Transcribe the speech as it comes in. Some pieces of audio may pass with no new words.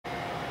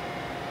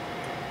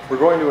We're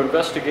going to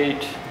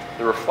investigate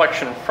the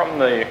reflection from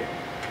the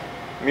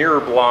mirror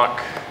block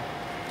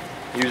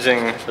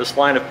using this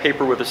line of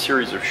paper with a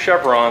series of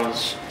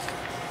chevrons.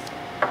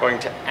 I'm going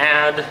to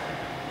add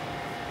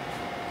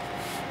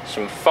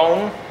some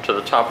foam to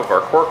the top of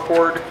our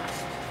corkboard,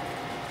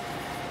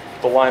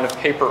 the line of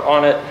paper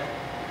on it,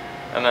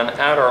 and then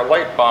add our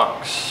light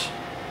box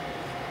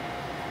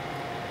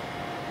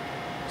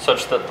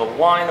such that the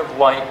line of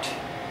light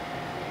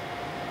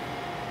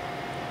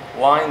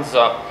lines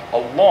up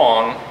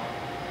along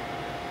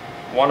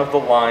one of the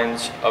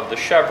lines of the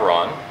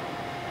chevron.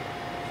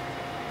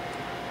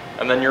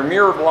 And then your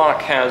mirror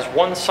block has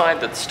one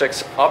side that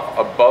sticks up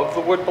above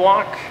the wood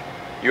block.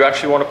 You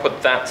actually want to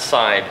put that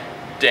side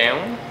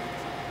down.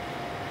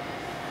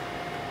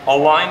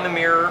 Align the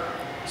mirror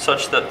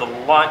such that the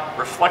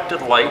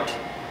reflected light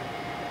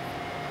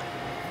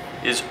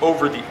is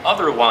over the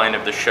other line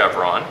of the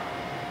chevron,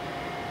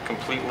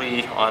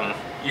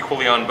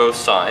 equally on both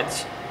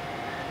sides.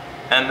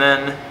 And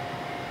then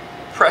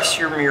press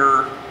your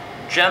mirror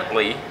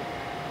gently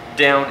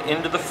down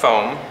into the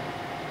foam,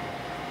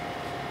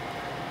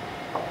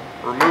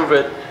 remove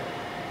it,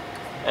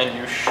 and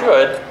you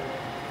should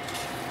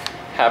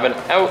have an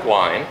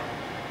outline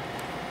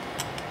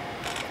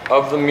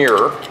of the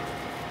mirror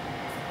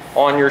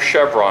on your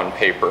chevron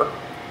paper.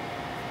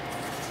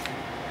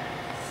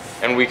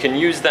 And we can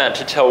use that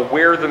to tell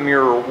where the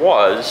mirror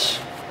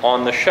was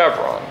on the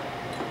chevron.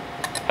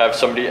 Have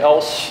somebody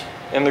else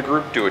in the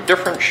group do a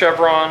different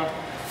chevron,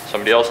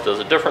 somebody else does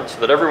a different, so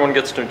that everyone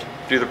gets to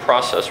do the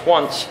process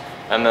once,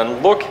 and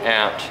then look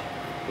at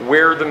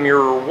where the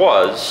mirror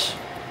was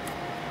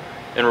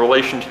in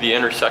relation to the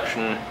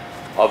intersection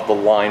of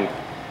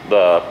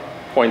the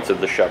points of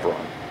the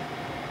chevron.